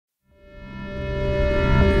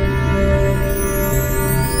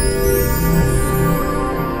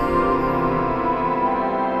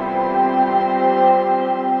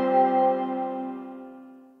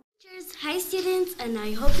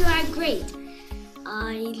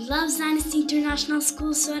I love Zionist International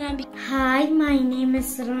School, Sora. Hi, my name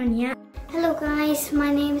is Rania. Hello guys,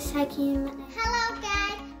 my name is Hakim. Hello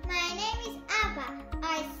guys, my name is Abba.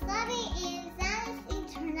 I study in Zionist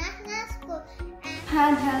International School.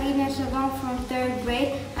 I'm Halina Shabam from 3rd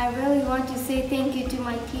grade. I really want to say thank you to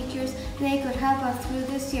my teachers. They could help us through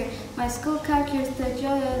this year. My school captures the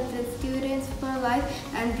joy of the students for life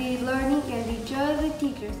and the learning and the joy of the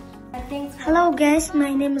teachers. Hello guys,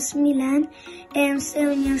 my name is Milan. I am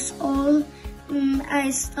 7 years old. I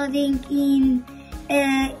studying in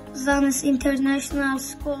Zionist International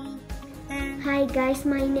School. Hi guys,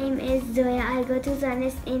 my name is Zoya. I go to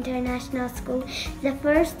Zionist International School. The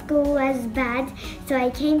first school was bad, so I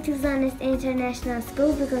came to Zionist International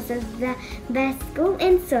School because it's the best school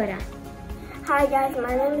in Sora. Hi guys,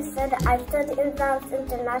 my name is Sada. I study in Zionist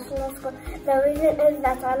International School. The reason is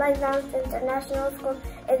that I like Zionist International School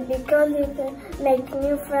is because you can make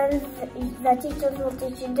new friends. The teachers will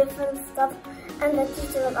teach you different stuff and the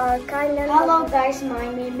teachers are kind and Hello guys,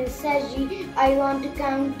 my name is Saji. I want to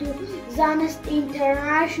come to Zionist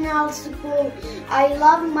International School. I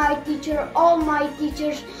love my teacher, all my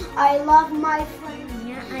teachers. I love my friends.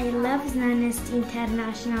 Yeah, I love Zionist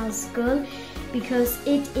International School because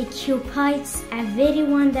it occupies a very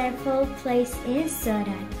wonderful place in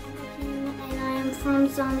Sora. And I am from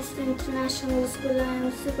Zionist International School. I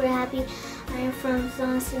am super happy. I am from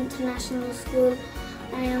Zionist International School.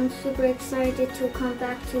 I am super excited to come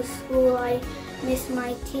back to school. I miss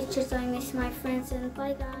my teachers, I miss my friends, and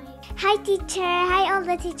bye guys. Hi teacher, hi all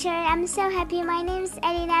the teacher. I'm so happy. My name is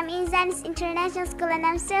Elena. I'm in Zionist International School and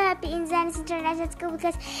I'm so happy in Zionist International School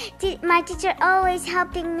because my teacher always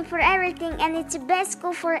helping me for everything and it's the best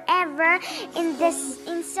school forever in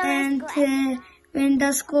Sora And school. when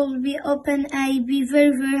the school will be open, I'll be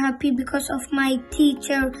very happy because of my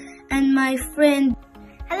teacher and my friend.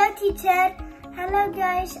 Hello teacher. Hello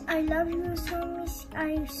guys, I love you so much.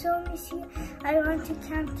 I so miss you. I want to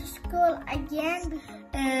come to school again.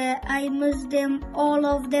 I miss them, all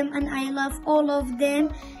of them, and I love all of them.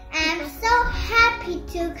 I'm so happy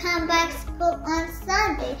to come back to school on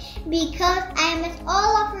Sunday because I miss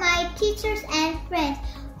all of my teachers and friends,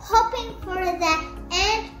 hoping for the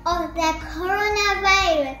end of the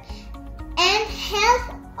coronavirus and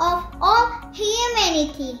health of all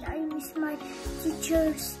humanity. I miss my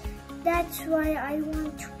teachers. That's why I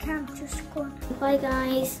want to come to school. Bye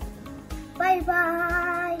guys. Bye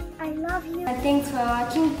bye. I love you. Thanks for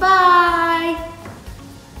watching. Bye.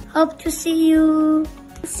 Hope to see you.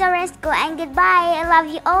 Sora school and goodbye. I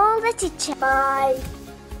love you all the teachers. Bye.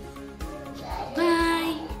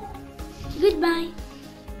 Bye. Goodbye.